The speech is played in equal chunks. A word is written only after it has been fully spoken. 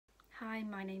Hi,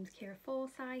 my name's Keira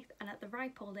Forsythe, and at the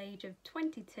ripe old age of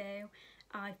 22,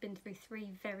 I've been through three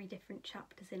very different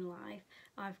chapters in life.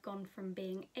 I've gone from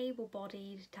being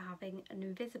able-bodied to having an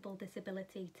invisible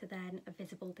disability to then a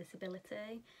visible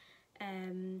disability.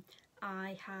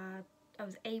 I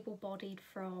was able-bodied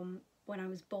from when I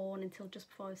was born until just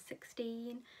before I was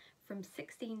 16. From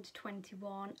 16 to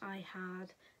 21, I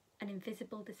had an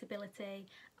invisible disability,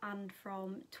 and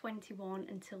from 21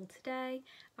 until today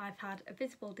I've had a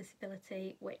visible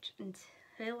disability, which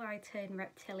until I turn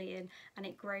reptilian and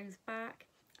it grows back,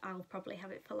 I'll probably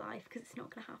have it for life because it's not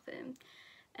going to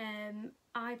happen.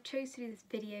 I've chosen to do this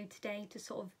video today to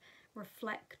sort of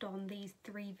reflect on these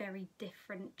three very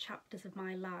different chapters of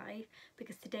my life,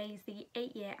 because today is the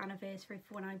 8-year anniversary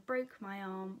for when I broke my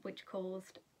arm, which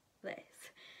caused this.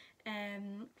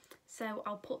 So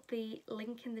I'll put the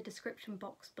link in the description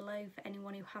box below for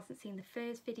anyone who hasn't seen the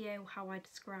first video, how I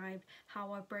described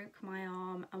how I broke my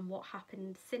arm and what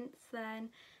happened since then.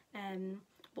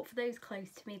 But for those close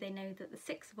to me, they know that the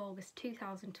 6th of August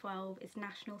 2012 is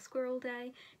National Squirrel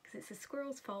Day, because it's a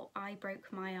squirrel's fault I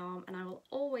broke my arm, and I will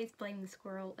always blame the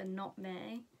squirrel and not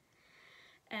me.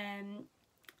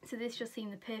 So this just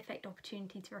seemed the perfect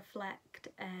opportunity to reflect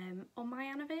on my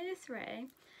anniversary.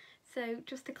 So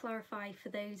just to clarify, for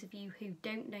those of you who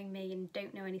don't know me and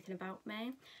don't know anything about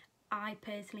me, I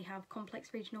personally have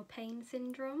complex regional pain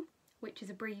syndrome, which is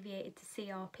abbreviated to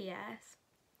CRPS.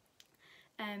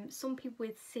 Some people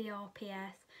with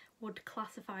CRPS would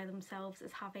classify themselves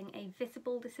as having a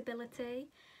visible disability.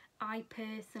 I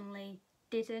personally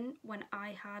didn't when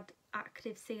I had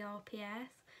active CRPS,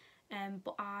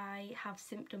 but I have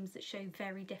symptoms that show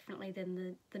very differently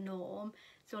than the norm.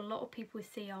 So a lot of people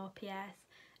with CRPS,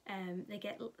 they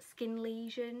get skin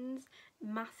lesions,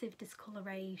 massive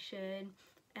discoloration,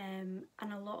 and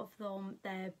a lot of them,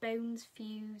 their bones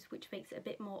fuse, which makes it a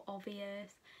bit more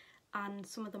obvious, and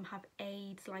some of them have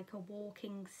aids like a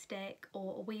walking stick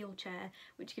or a wheelchair,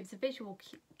 which gives a visual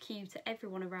cue to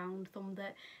everyone around them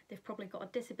that they've probably got a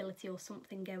disability or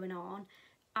something going on.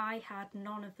 I had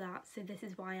none of that, so this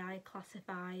is why I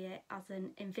classify it as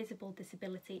an invisible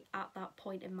disability at that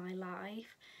point in my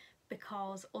life,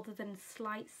 because other than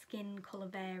slight skin colour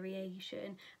variation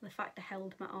and the fact I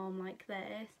held my arm like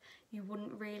this, you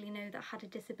wouldn't really know that I had a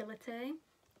disability.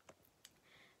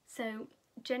 So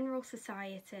general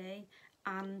society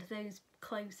and those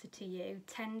closer to you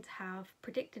tend to have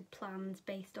predicted plans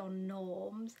based on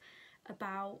norms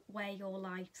about where your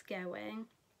life's going.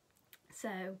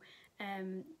 So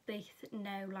they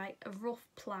know like a rough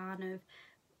plan of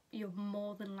you're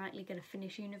more than likely going to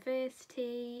finish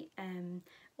university,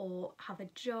 or have a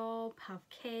job, have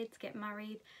kids, get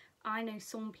married. I know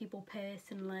some people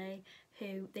personally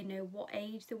who they know what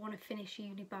age they want to finish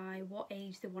uni by, what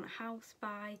age they want a house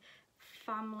by,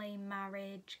 family,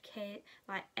 marriage, kid,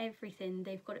 like everything.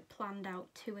 They've got it planned out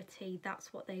to a T.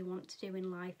 That's what they want to do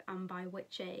in life and by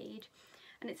which age.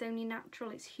 And it's only natural,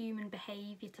 it's human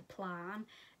behaviour to plan.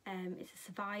 It's a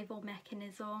survival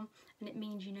mechanism, and it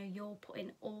means, you know, you're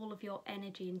putting all of your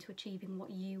energy into achieving what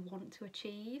you want to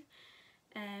achieve.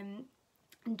 And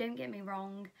don't get me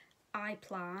wrong, I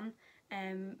plan,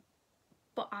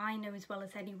 but I know as well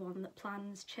as anyone that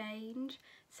plans change.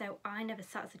 So I never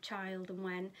sat as a child and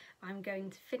went, I'm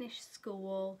going to finish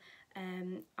school,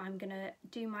 I'm gonna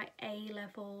do my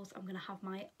A-levels, I'm gonna have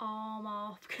my arm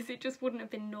off, because it just wouldn't have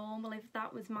been normal. If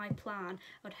that was my plan,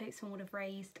 I'd hope someone would have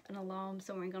raised an alarm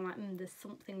somewhere and gone like, there's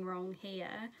something wrong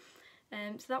here.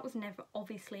 So that was never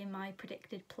obviously in my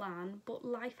predicted plan, but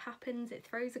life happens, it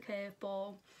throws a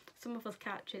curveball, some of us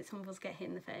catch it, some of us get hit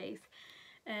in the face.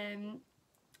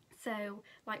 So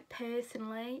like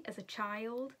personally as a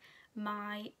child,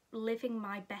 my living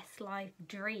my best life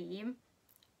dream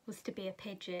was to be a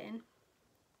pigeon.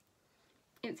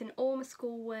 It was in all my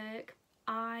schoolwork.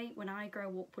 When I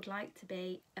grow up, would like to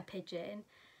be a pigeon.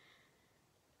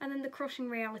 And then the crushing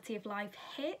reality of life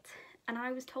hit, and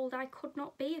I was told I could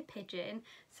not be a pigeon,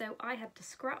 so I had to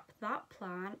scrap that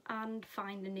plan and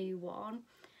find a new one.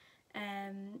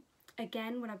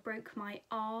 Again, when I broke my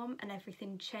arm and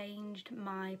everything changed,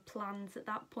 my plans at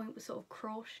that point were sort of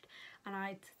crushed, and I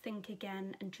had to think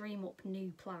again and dream up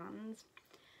new plans.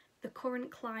 The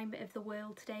current climate of the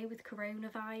world today with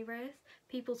coronavirus,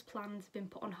 people's plans have been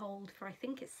put on hold for I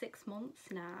think it's 6 months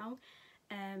now.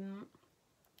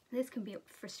 This can be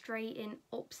frustrating,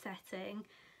 upsetting,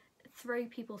 throw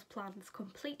people's plans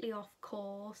completely off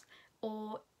course,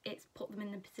 or it's put them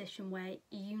in the position where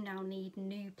you now need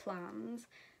new plans,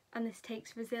 and this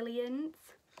takes resilience.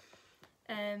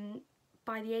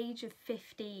 By the age of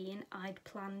 15, I'd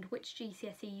planned which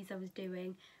GCSEs I was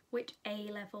doing, which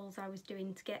A-levels I was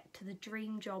doing to get to the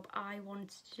dream job I wanted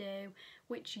to do,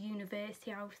 which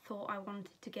university I thought I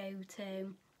wanted to go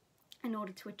to in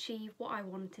order to achieve what I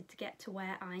wanted to get to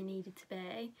where I needed to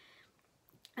be.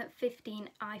 At 15,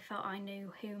 I felt I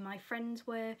knew who my friends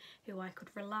were, who I could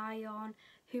rely on,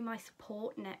 who my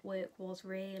support network was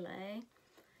really.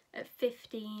 At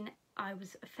 15, I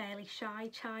was a fairly shy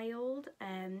child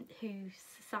who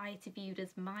society viewed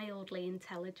as mildly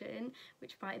intelligent,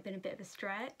 which might have been a bit of a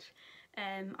stretch.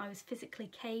 I was physically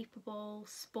capable,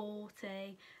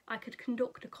 sporty, I could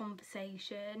conduct a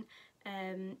conversation,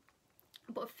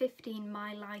 but at 15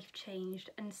 my life changed,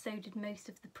 and so did most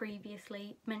of the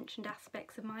previously mentioned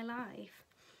aspects of my life.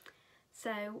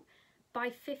 So by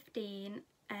 15,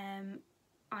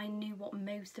 I knew what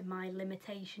most of my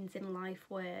limitations in life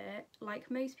were, like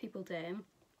most people do.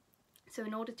 So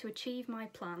in order to achieve my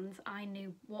plans, I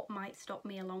knew what might stop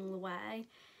me along the way.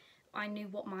 I knew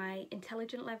what my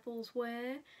intelligence levels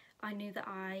were. I knew that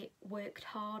I worked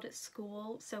hard at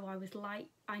school, so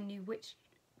I knew which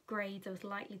grades I was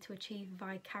likely to achieve if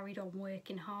I carried on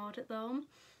working hard at them.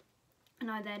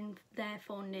 And I then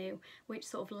therefore knew which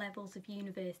sort of levels of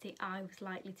university I was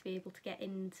likely to be able to get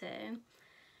into.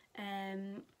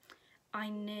 I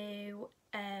knew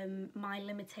my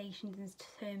limitations in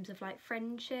terms of like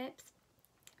friendships.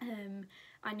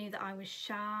 I knew that I was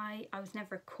shy. I was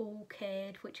never a cool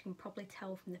kid, which you can probably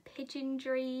tell from the pigeon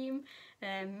dream.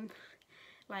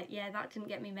 Like, yeah, that didn't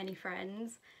get me many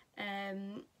friends.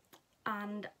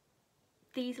 And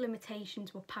these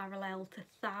limitations were parallel to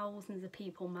thousands of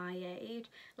people my age.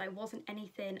 Like, it wasn't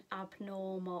anything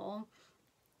abnormal.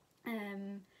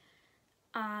 And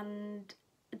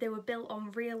they were built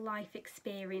on real life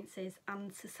experiences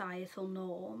and societal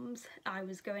norms. I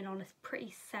was going on a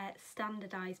pretty set,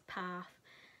 standardised path,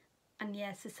 and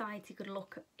yeah, society could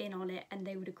look in on it and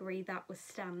they would agree that was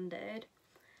standard.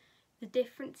 The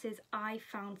differences I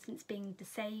found since being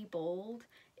disabled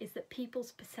is that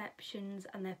people's perceptions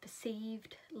and their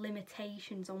perceived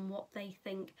limitations on what they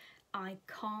think I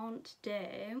can't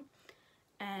do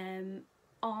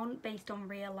aren't based on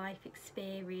real life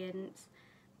experience.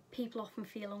 People often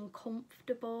feel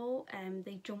uncomfortable and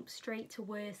they jump straight to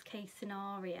worst case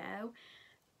scenario,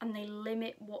 and they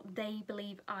limit what they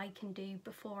believe I can do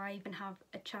before I even have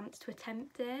a chance to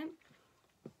attempt it.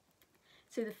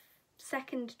 So the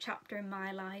second chapter in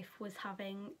my life was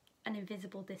having an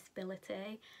invisible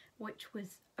disability, which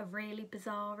was a really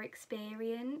bizarre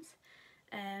experience,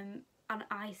 and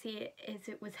I see it as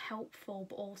it was helpful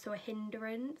but also a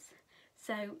hindrance.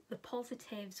 So the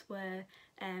positives were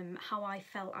how I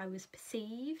felt I was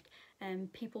perceived.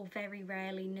 People very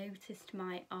rarely noticed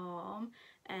my arm.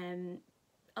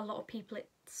 A lot of people at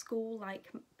school,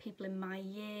 like people in my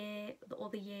year, the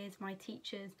other years, my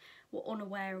teachers were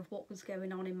unaware of what was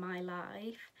going on in my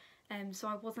life. So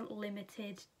I wasn't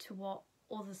limited to what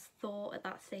others thought at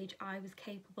that stage I was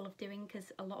capable of doing,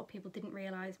 because a lot of people didn't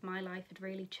realise my life had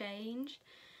really changed.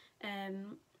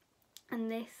 And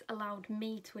this allowed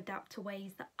me to adapt to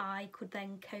ways that I could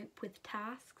then cope with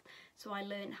tasks. So I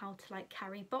learned how to like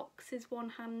carry boxes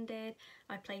one-handed,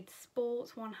 I played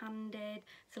sports one-handed,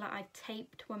 so like I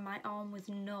taped when my arm was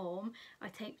numb, I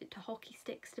taped it to hockey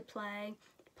sticks to play,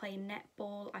 playing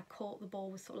netball, I caught the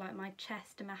ball with sort of like my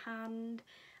chest and my hand.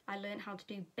 I learned how to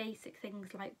do basic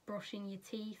things like brushing your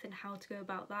teeth and how to go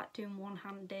about that doing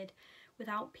one-handed,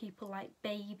 without people like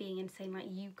babying and saying like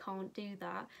you can't do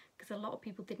that, because a lot of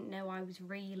people didn't know I was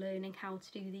relearning how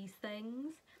to do these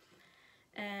things.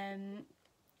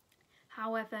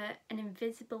 However, an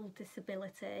invisible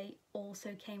disability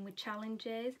also came with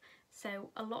challenges. So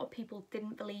a lot of people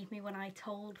didn't believe me when I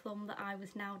told them that I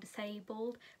was now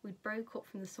disabled. We broke up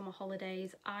from the summer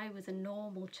holidays. I was a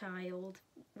normal child,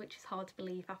 which is hard to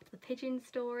believe after the pigeon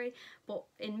story, but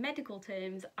in medical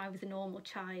terms, I was a normal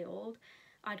child.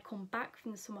 I'd come back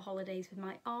from the summer holidays with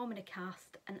my arm in a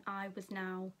cast and I was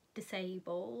now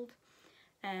disabled.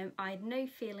 I had no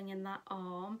feeling in that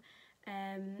arm,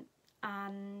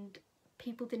 and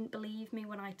people didn't believe me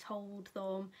when I told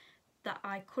them that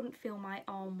I couldn't feel my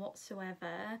arm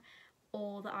whatsoever,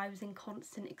 or that I was in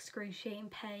constant excruciating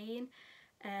pain.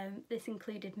 This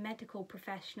included medical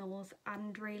professionals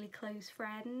and really close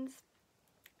friends.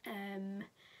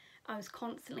 I was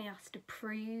constantly asked to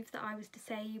prove that I was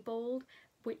disabled,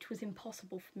 which was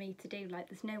impossible for me to do. Like,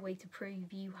 there's no way to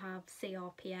prove you have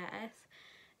CRPS.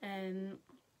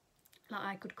 Like,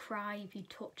 I could cry if you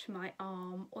touch my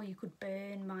arm, or you could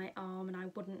burn my arm and I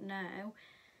wouldn't know,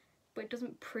 but it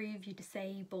doesn't prove you're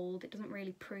disabled. It doesn't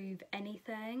really prove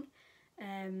anything.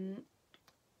 And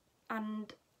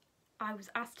I was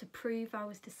asked to prove I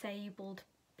was disabled.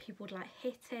 People would like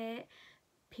hit it,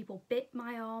 people bit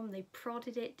my arm, they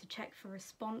prodded it to check for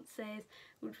responses,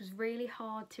 which was really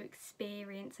hard to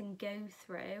experience and go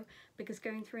through, because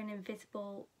going through an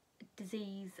invisible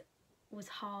disease was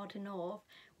hard enough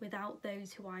without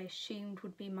those who I assumed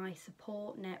would be my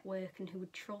support network and who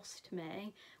would trust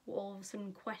me, were all of a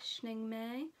sudden questioning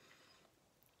me.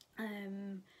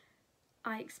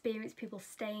 I experienced people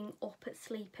staying up at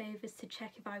sleepovers to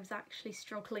check if I was actually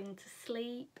struggling to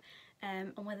sleep,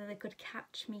 and whether they could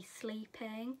catch me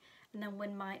sleeping. And then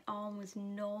when my arm was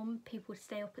numb, people would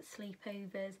stay up at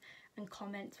sleepovers and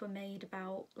comments were made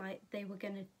about like they were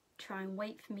going to try and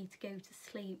wait for me to go to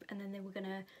sleep, and then they were going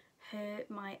to hurt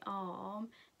my arm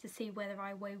to see whether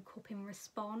I woke up in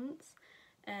response.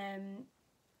 And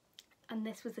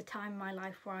this was a time in my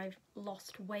life where I've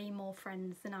lost way more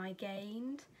friends than I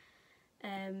gained.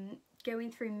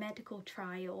 Going through medical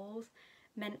trials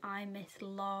meant I missed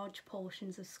large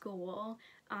portions of school,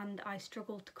 and I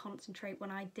struggled to concentrate when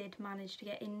I did manage to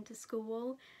get into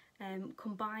school.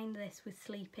 Combine this with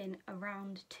sleeping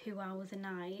around 2 hours a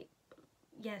night,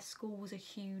 yeah, school was a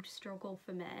huge struggle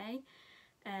for me.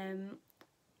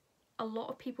 A lot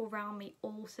of people around me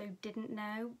also didn't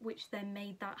know, which then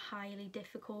made that highly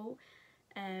difficult.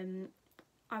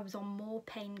 I was on more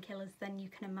painkillers than you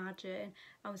can imagine.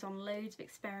 I was on loads of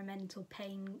experimental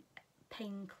pain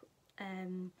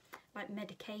like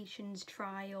medications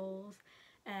trials,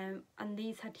 and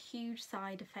these had huge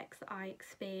side effects that I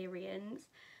experienced.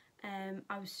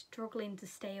 I was struggling to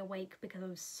stay awake because I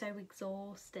was so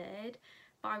exhausted,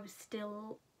 but I was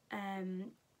still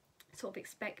sort of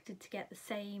expected to get the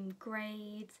same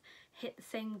grades, hit the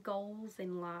same goals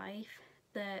in life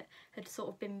that had sort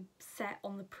of been set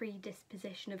on the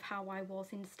predisposition of how I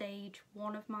was in stage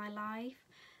 1 of my life,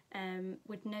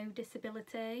 with no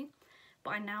disability.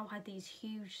 But I now had these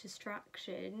huge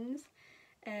distractions.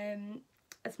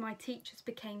 As my teachers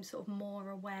became sort of more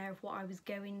aware of what I was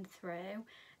going through,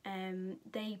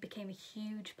 they became a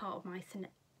huge part of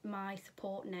my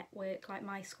support network. Like,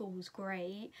 my school was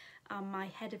great, my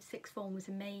head of sixth form was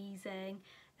amazing.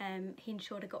 He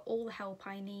ensured I got all the help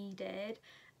I needed,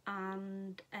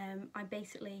 and I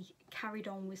basically carried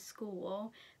on with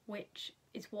school, which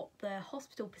is what the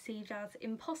hospital perceived as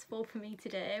impossible for me to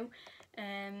do.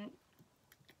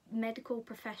 Medical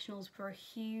professionals were a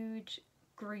huge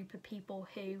group of people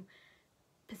who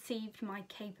perceived my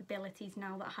capabilities,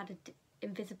 now that I had an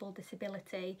invisible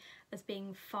disability, as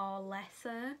being far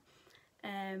lesser.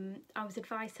 I was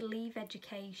advised to leave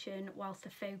education whilst I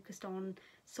focused on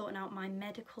sorting out my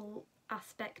medical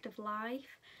aspect of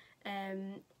life,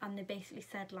 and they basically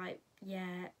said, like,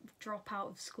 yeah, drop out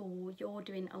of school, you're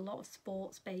doing a lot of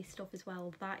sports based stuff as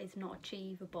well, that is not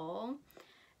achievable.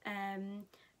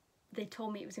 They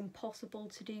told me it was impossible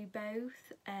to do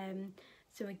both,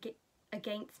 so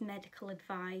against medical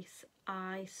advice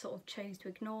I sort of chose to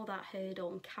ignore that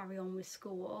hurdle and carry on with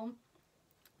school.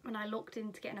 When I looked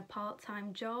into getting a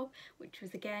part-time job, which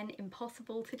was again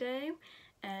impossible to do,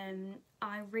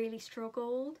 I really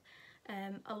struggled.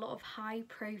 A lot of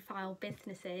high-profile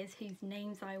businesses, whose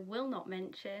names I will not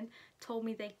mention, told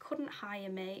me they couldn't hire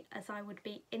me as I would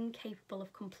be incapable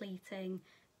of completing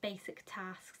basic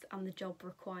tasks and the job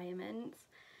requirements,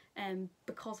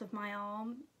 because of my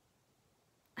arm.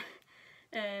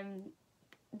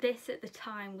 This at the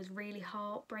time was really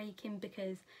heartbreaking,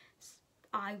 because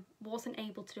I wasn't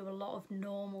able to do a lot of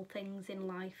normal things in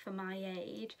life for my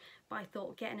age, but I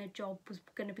thought getting a job was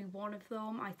going to be one of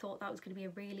them. I thought that was going to be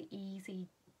a really easy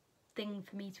thing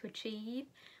for me to achieve,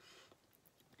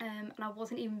 and I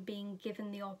wasn't even being given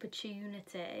the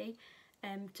opportunity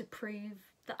to prove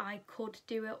that I could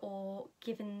do it, or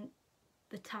given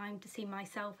the time to see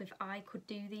myself if I could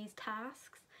do these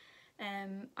tasks.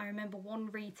 I remember one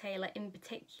retailer in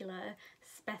particular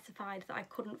specified that I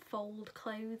couldn't fold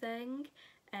clothing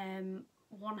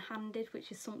one-handed,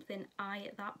 which is something I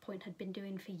at that point had been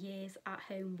doing for years at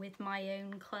home with my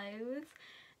own clothes.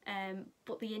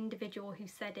 But the individual who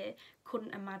said it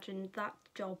couldn't imagine that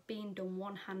job being done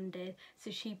one-handed, so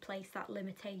she placed that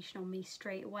limitation on me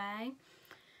straight away.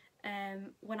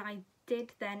 When I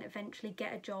did then eventually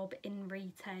get a job in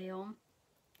retail,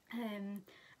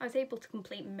 I was able to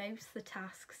complete most of the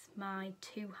tasks my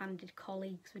two-handed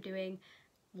colleagues were doing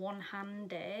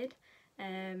one-handed.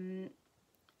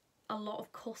 A lot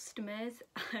of customers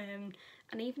and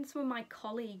even some of my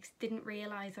colleagues didn't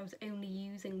realise I was only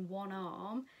using one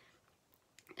arm.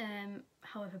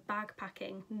 However, bag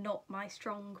packing, not my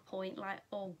strong point. Like,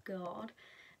 oh god,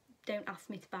 don't ask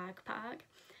me to bag pack.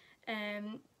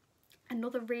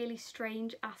 Another really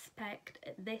strange aspect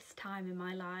at this time in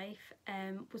my life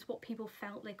was what people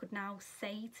felt they could now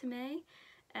say to me.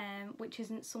 which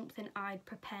isn't something I'd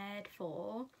prepared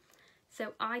for.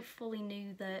 So I fully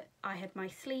knew that I had my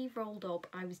sleeve rolled up,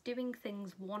 I was doing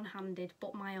things one-handed,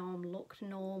 but my arm looked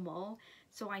normal,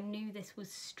 so I knew this was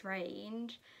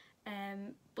strange.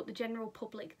 But the general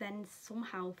public then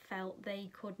somehow felt they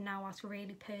could now ask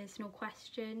really personal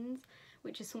questions,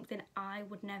 which is something I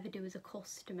would never do as a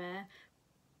customer.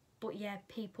 But yeah,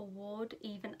 people would,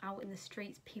 even out in the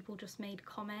streets, people just made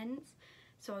comments.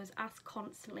 So I was asked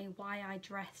constantly why I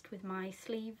dressed with my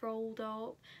sleeve rolled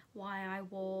up, why I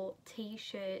wore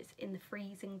t-shirts in the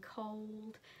freezing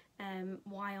cold,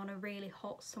 why on a really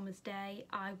hot summer's day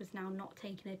I was now not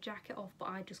taking a jacket off, but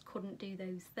I just couldn't do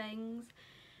those things.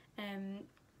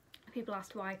 People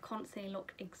asked why I constantly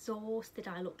looked exhausted,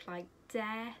 I looked like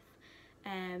death.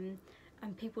 And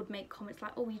people would make comments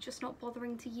like, oh, you're just not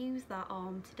bothering to use that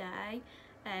arm today.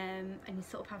 And you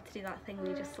sort of have to do that thing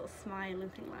where you just sort of smile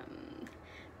and think like,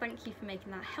 thank you for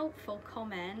making that helpful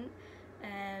comment.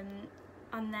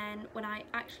 And then when I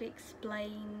actually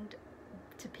explained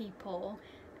to people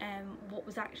what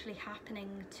was actually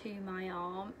happening to my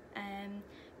arm,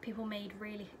 people made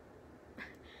really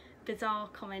bizarre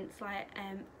comments like,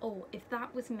 oh, if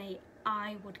that was me,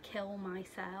 I would kill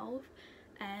myself.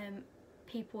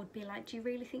 People would be like, do you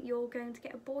really think you're going to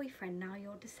get a boyfriend now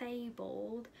you're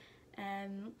disabled?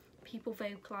 People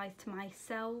vocalised to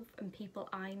myself and people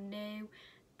I knew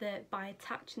that by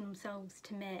attaching themselves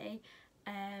to me,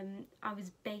 I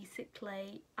was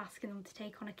basically asking them to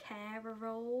take on a carer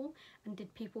role, and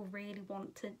did people really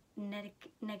want to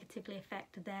negatively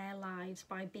affect their lives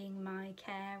by being my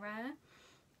carer?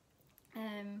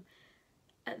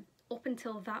 Up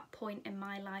until that point in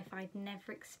my life, I'd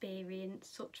never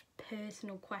experienced such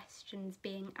personal questions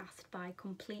being asked by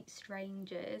complete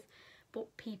strangers,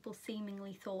 but people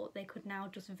seemingly thought they could now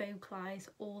just vocalise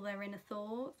all their inner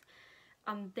thoughts.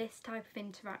 And this type of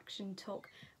interaction took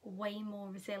way more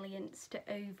resilience to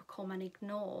overcome and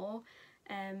ignore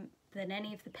than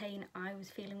any of the pain I was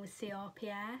feeling with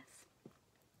CRPS.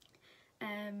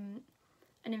 And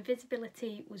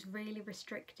invisibility was really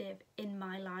restrictive in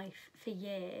my life for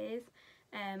years.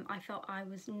 I felt I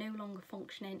was no longer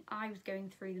functioning. I was going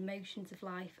through the motions of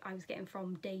life. I was getting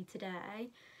from day to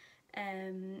day.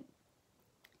 And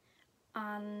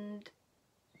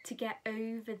to get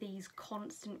over these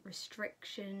constant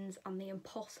restrictions and the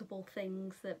impossible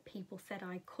things that people said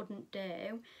I couldn't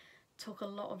do took a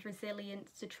lot of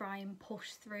resilience to try and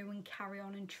push through and carry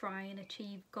on and try and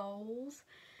achieve goals.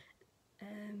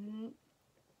 And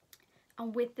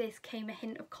with this came a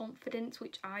hint of confidence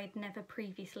which I'd never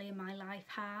previously in my life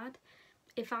had.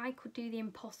 If I could do the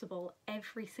impossible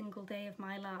every single day of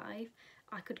my life,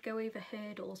 I could go over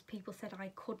hurdles people said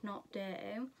I could not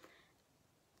do,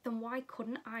 then why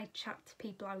couldn't I chat to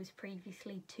people I was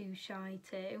previously too shy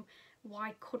to?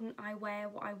 Why couldn't I wear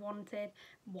what I wanted?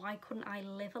 Why couldn't I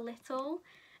live a little?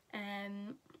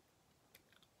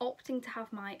 Opting to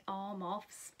have my arm off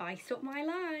spiced up my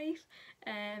life,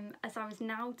 as I was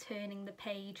now turning the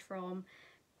page from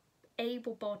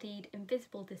able-bodied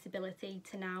invisible disability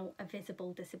to now a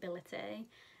visible disability.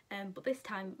 But this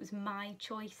time it was my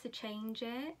choice to change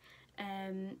it,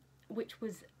 which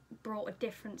brought a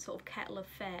different sort of kettle of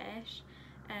fish.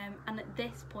 And at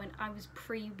this point I was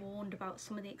pre-warned about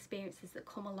some of the experiences that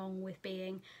come along with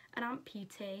being an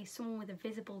amputee, someone with a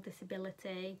visible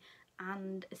disability,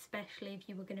 and especially if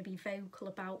you were going to be vocal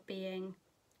about being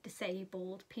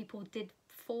disabled. People did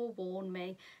forewarn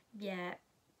me, yeah,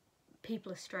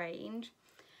 people are strange.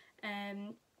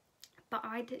 But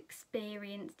I'd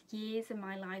experienced years in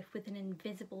my life with an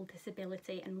invisible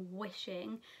disability and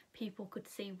wishing people could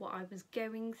see what I was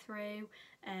going through,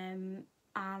 and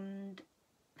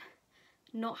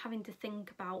not having to think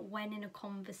about when in a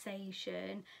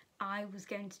conversation I was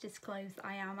going to disclose that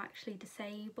I am actually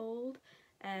disabled,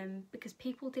 because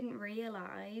people didn't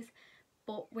realise.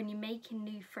 But when you're making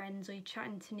new friends or you're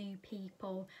chatting to new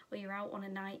people or you're out on a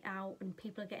night out and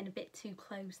people are getting a bit too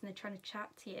close and they're trying to chat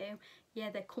to you, yeah,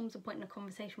 there comes a point in a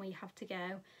conversation where you have to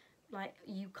go, like,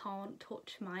 you can't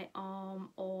touch my arm,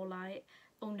 or like,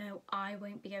 oh no, I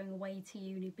won't be going away to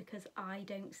uni because I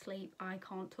don't sleep, I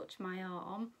can't touch my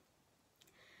arm.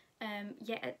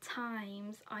 Yet at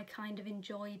times I kind of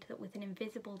enjoyed that with an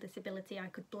invisible disability I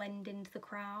could blend into the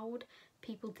crowd.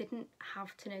 People didn't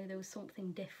have to know there was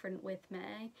something different with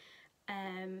me.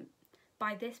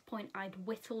 By this point I'd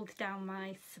whittled down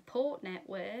my support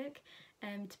network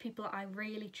to people that I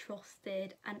really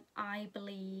trusted and I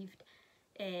believed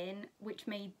in, which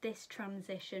made this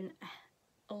transition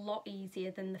a lot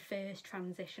easier than the first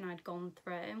transition I'd gone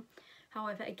through.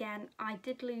 However, again, I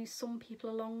did lose some people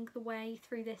along the way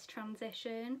through this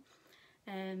transition.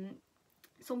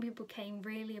 some people became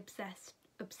really obsessed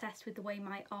with the way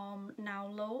my arm now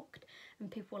looked, and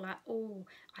people were like, oh,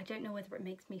 I don't know whether it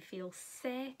makes me feel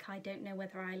sick, I don't know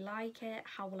whether I like it,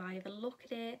 how will I ever look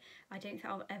at it, I don't think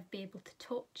I'll ever be able to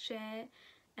touch it.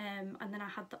 And then I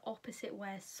had the opposite,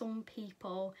 where some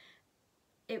people,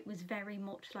 it was very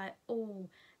much like, oh,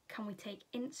 can we take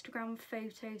Instagram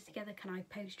photos together, can I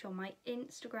post you on my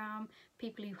Instagram?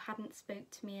 People who hadn't spoke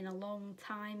to me in a long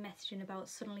time messaging about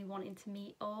suddenly wanting to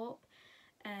meet up.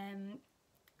 And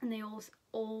they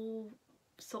all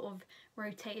sort of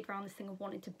rotated around this thing of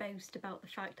wanting to boast about the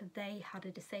fact that they had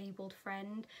a disabled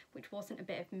friend, which wasn't a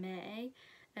bit of me.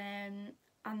 And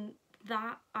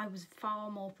that I was far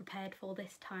more prepared for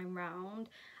this time round,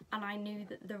 and I knew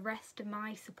that the rest of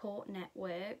my support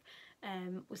network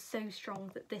was so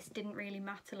strong that this didn't really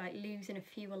matter, like losing a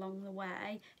few along the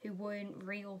way who weren't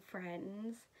real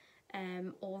friends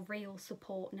or real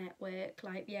support network,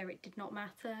 like, yeah, it did not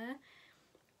matter.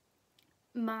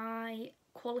 My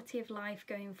quality of life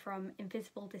going from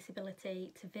invisible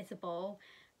disability to visible,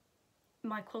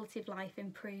 my quality of life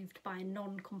improved by a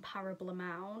non-comparable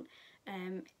amount.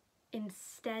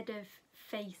 Instead of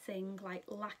facing like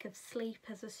lack of sleep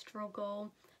as a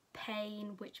struggle,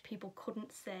 pain which people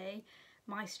couldn't see,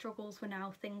 my struggles were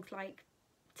now things like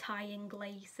tying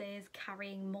laces,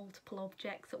 carrying multiple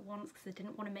objects at once because I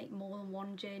didn't want to make more than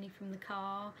one journey from the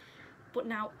car. But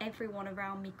now everyone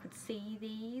around me could see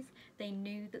these. They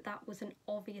knew that that was an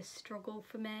obvious struggle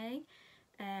for me.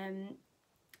 And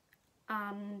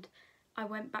I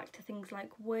went back to things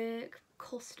like work.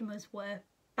 Customers were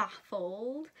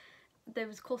baffled. There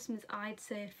was customers I'd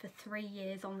served for 3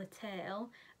 years on the till,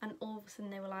 and all of a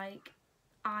sudden they were like,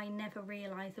 I never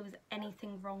realised there was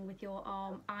anything wrong with your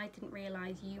arm. I didn't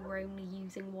realise you were only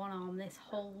using one arm this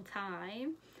whole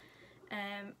time.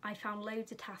 I found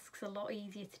loads of tasks a lot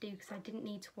easier to do because I didn't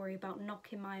need to worry about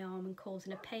knocking my arm and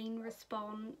causing a pain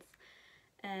response.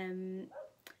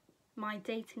 My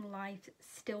dating life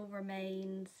still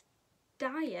remains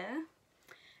dire,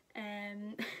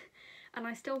 and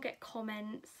I still get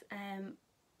comments.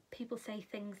 People say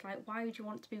things like, why would you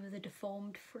want to be with a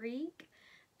deformed freak?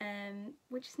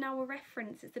 Which is now a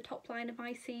reference, it's the top line of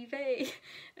my CV.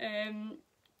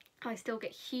 I still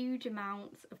get huge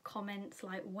amounts of comments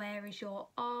like, where is your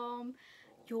arm?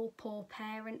 Your poor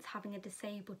parents having a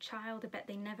disabled child, I bet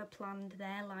they never planned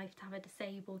their life to have a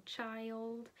disabled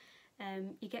child.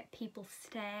 You get people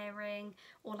staring,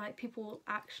 or like people will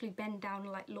actually bend down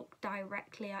and like look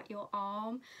directly at your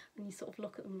arm, and you sort of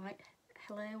look at them like,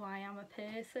 hello, I am a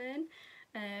person.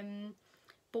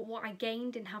 But what I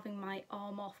gained in having my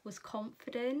arm off was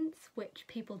confidence, which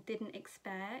people didn't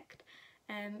expect.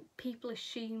 People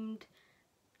assumed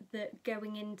that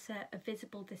going into a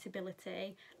visible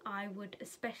disability, I would,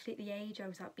 especially at the age I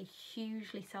was at, be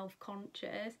hugely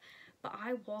self-conscious, but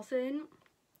I wasn't.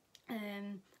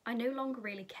 I no longer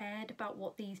really cared about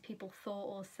what these people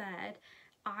thought or said.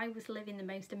 I was living the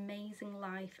most amazing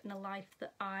life, and a life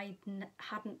that I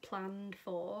hadn't planned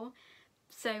for.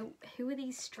 So who are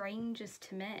these strangers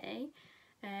to me?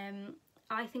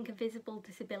 I think a visible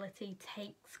disability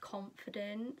takes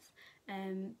confidence.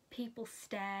 People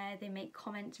stare, they make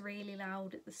comments really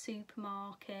loud at the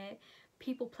supermarket.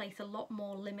 People place a lot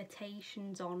more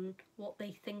limitations on what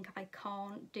they think I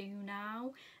can't do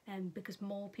now, because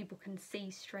more people can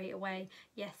see straight away,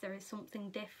 yes, there is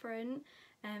something different.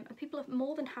 And people are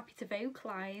more than happy to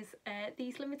vocalise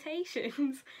these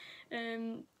limitations.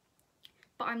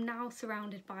 But I'm now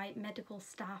surrounded by medical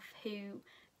staff who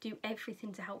do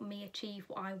everything to help me achieve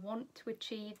what I want to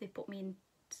achieve. They put me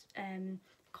in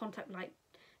contact with like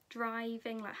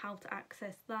driving, like how to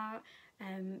access that.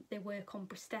 They work on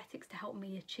prosthetics to help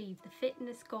me achieve the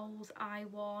fitness goals I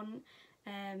want.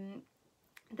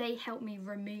 They help me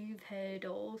remove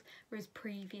hurdles, whereas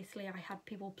previously I had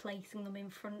people placing them in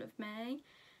front of me.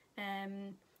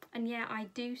 And yeah, I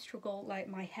do struggle, like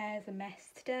my hair's a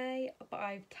mess today, but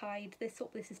I've tied this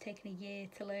up. This has taken a year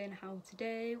to learn how to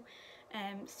do.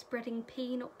 Spreading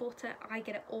peanut butter, I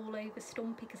get it all over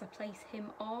Stumpy because I place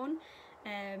him on.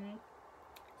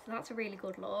 So that's a really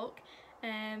good look.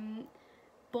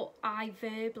 But I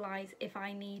verbalise if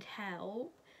I need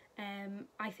help.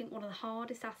 I think one of the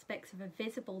hardest aspects of a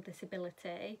visible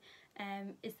disability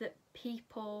is that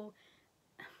people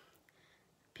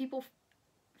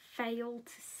fail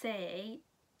to see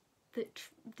that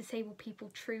disabled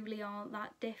people truly aren't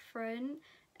that different,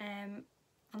 and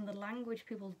the language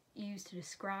people use to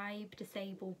describe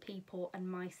disabled people and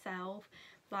myself,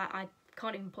 like I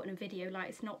can't even put in a video, like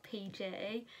it's not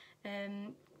PG.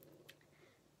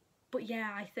 But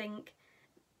yeah, I think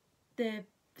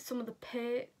some of the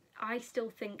I still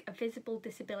think a visible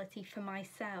disability for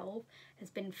myself has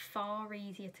been far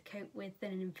easier to cope with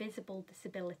than an invisible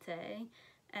disability,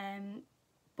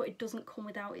 but it doesn't come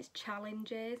without its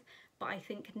challenges. But I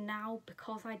think now,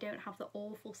 because I don't have the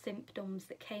awful symptoms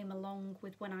that came along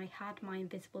with when I had my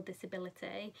invisible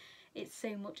disability, it's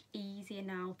so much easier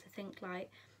now to think like,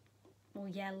 well,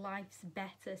 yeah, life's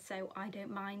better, so I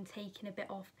don't mind taking a bit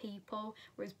off people.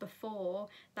 Whereas before,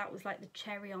 that was like the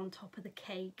cherry on top of the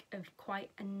cake of quite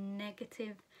a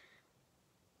negative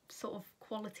sort of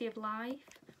quality of life.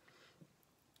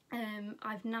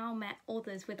 I've now met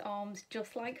others with arms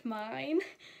just like mine.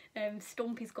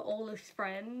 Stumpy's got all his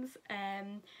friends,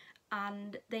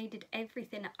 and they did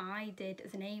everything I did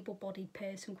as an able-bodied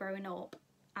person growing up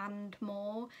and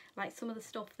more. Like, some of the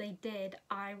stuff they did,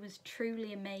 I was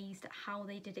truly amazed at how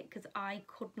they did it, because I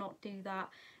could not do that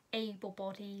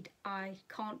able-bodied. I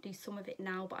can't do some of it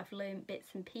now, but I've learned bits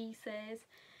and pieces.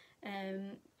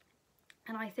 And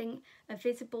I think a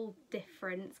visible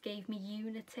difference gave me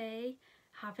unity.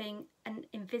 Having an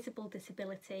invisible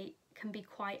disability can be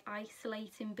quite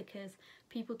isolating, because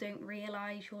people don't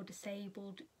realise you're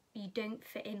disabled. You don't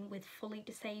fit in with fully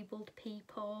disabled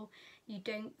people. You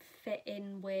don't fit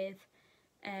in with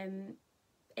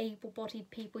able-bodied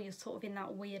people. You're sort of in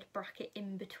that weird bracket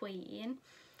in between.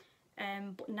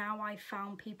 But now I've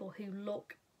found people who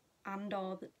look and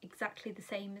are exactly the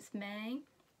same as me.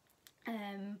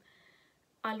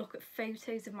 I look at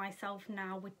photos of myself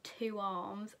now with 2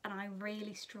 arms and I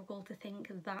really struggle to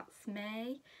think that's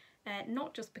me.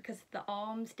 Not just because the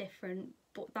arm's different,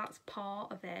 but that's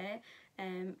part of it.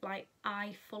 Like,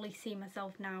 I fully see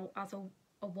myself now as a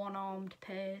one-armed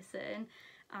person,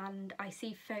 and I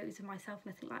see photos of myself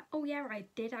and I think like, oh yeah, I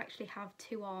did actually have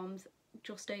 2 arms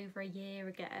just over a year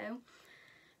ago.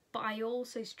 But I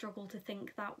also struggle to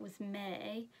think that was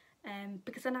me,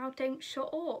 because I now don't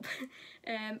shut up.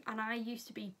 And I used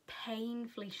to be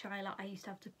painfully shy. Like, I used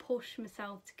to have to push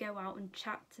myself to go out and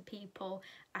chat to people.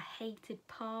 I hated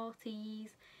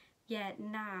parties. Yeah,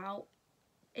 now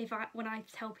when I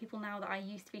tell people now that I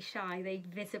used to be shy, they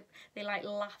like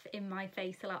laugh in my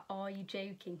face. They're like, are you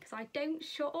joking? Because I don't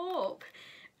shut up.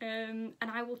 And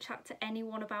I will chat to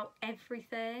anyone about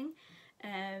everything.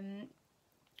 And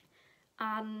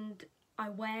I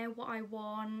wear what I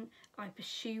want, I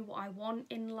pursue what I want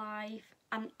in life,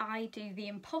 and I do the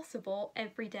impossible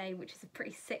every day, which is a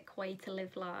pretty sick way to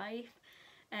live life.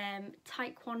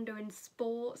 Taekwondo and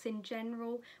sports in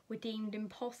general were deemed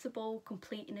impossible.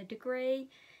 Completing a degree,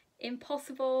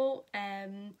 impossible,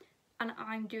 and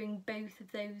I'm doing both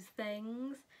of those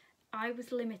things. I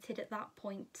was limited at that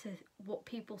point to what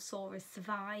people saw as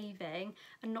surviving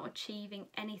and not achieving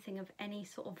anything of any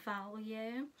sort of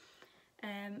value.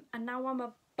 And now I'm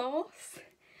a boss,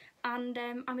 and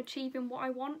I'm achieving what I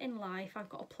want in life. I've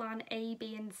got a plan A,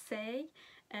 B and C.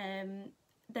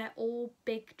 They're all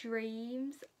big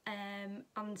dreams,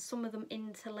 and some of them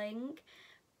interlink,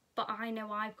 but I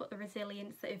know I've got the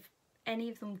resilience that if any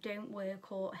of them don't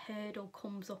work, or a hurdle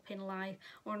comes up in life,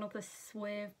 or another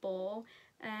swerve ball,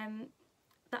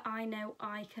 that I know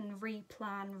I can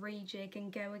replan, rejig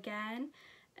and go again.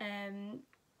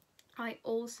 I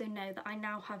also know that I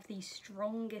now have the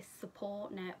strongest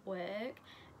support network.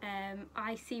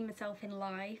 I see myself in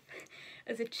life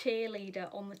as a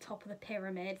cheerleader on the top of the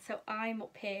pyramid. So I'm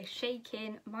up here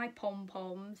shaking my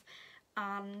pom-poms,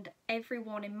 and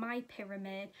everyone in my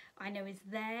pyramid I know is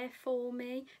there for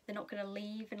me. They're not going to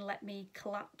leave and let me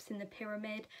collapse in the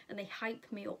pyramid, and they hype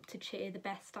me up to cheer the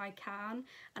best I can.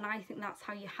 And I think that's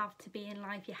how you have to be in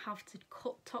life. You have to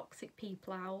cut toxic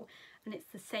people out, and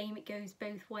it's the same, it goes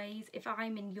both ways. If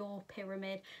I'm in your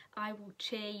pyramid, I will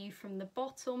cheer you from the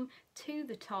bottom to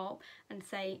the top and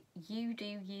say, you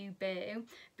do you, boo,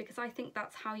 because I think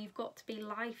that's how you've got to be.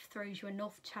 Life throws you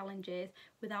enough challenges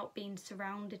without being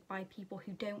surrounded by people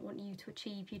who don't want you to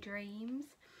achieve your dreams.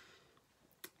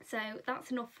 So that's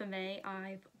enough for me.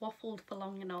 I've waffled for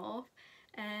long enough.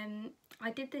 I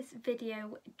did this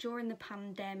video during the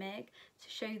pandemic to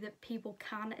show that people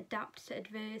can adapt to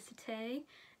adversity.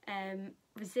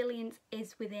 Resilience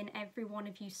is within every one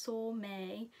of you. Saw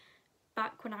me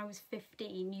back when I was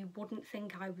 15, you wouldn't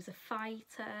think I was a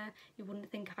fighter, you wouldn't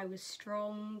think I was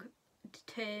strong,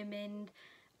 determined.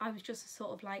 I was just a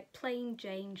sort of like plain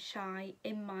Jane, shy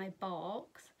in my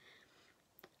box.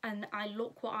 And I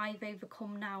look what I've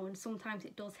overcome now, and sometimes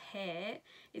it does hurt.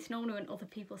 It's normally when other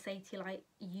people say to you like,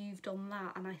 you've done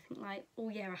that, and I think like, oh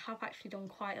yeah, I have actually done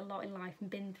quite a lot in life and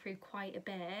been through quite a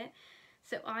bit.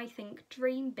 So I think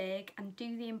dream big and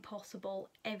do the impossible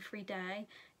every day.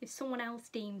 If someone else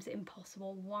deems it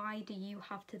impossible, why do you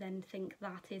have to then think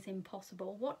that is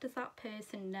impossible? What does that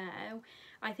person know?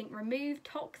 I think remove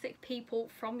toxic people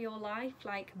from your life,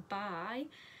 like bye,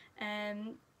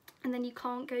 and then you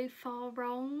can't go far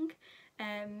wrong.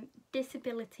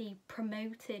 Disability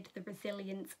promoted the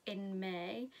resilience in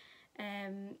me,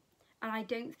 and I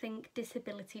don't think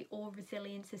disability or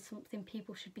resilience is something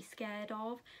people should be scared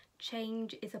of.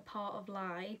 Change is a part of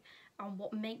life, and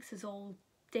what makes us all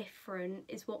different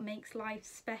is what makes life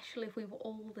special. If we were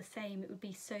all the same, it would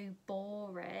be so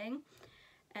boring.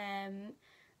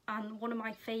 And one of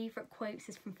my favourite quotes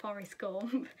is from Forrest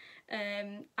Gump,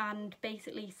 and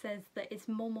basically says that his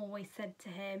mum always said to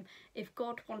him, if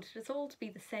God wanted us all to be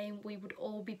the same, we would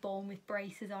all be born with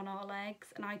braces on our legs.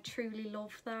 And I truly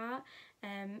love that.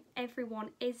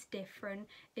 Everyone is different.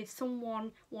 If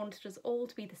someone wanted us all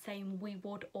to be the same, we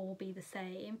would all be the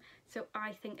same. So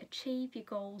I think achieve your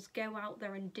goals, go out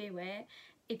there and do it.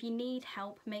 If you need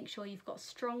help, make sure you've got a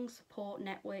strong support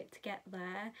network to get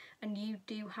there, and you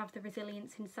do have the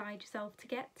resilience inside yourself to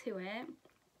get to it.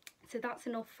 So that's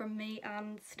enough from me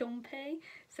and Stumpy.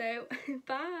 So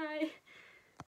bye.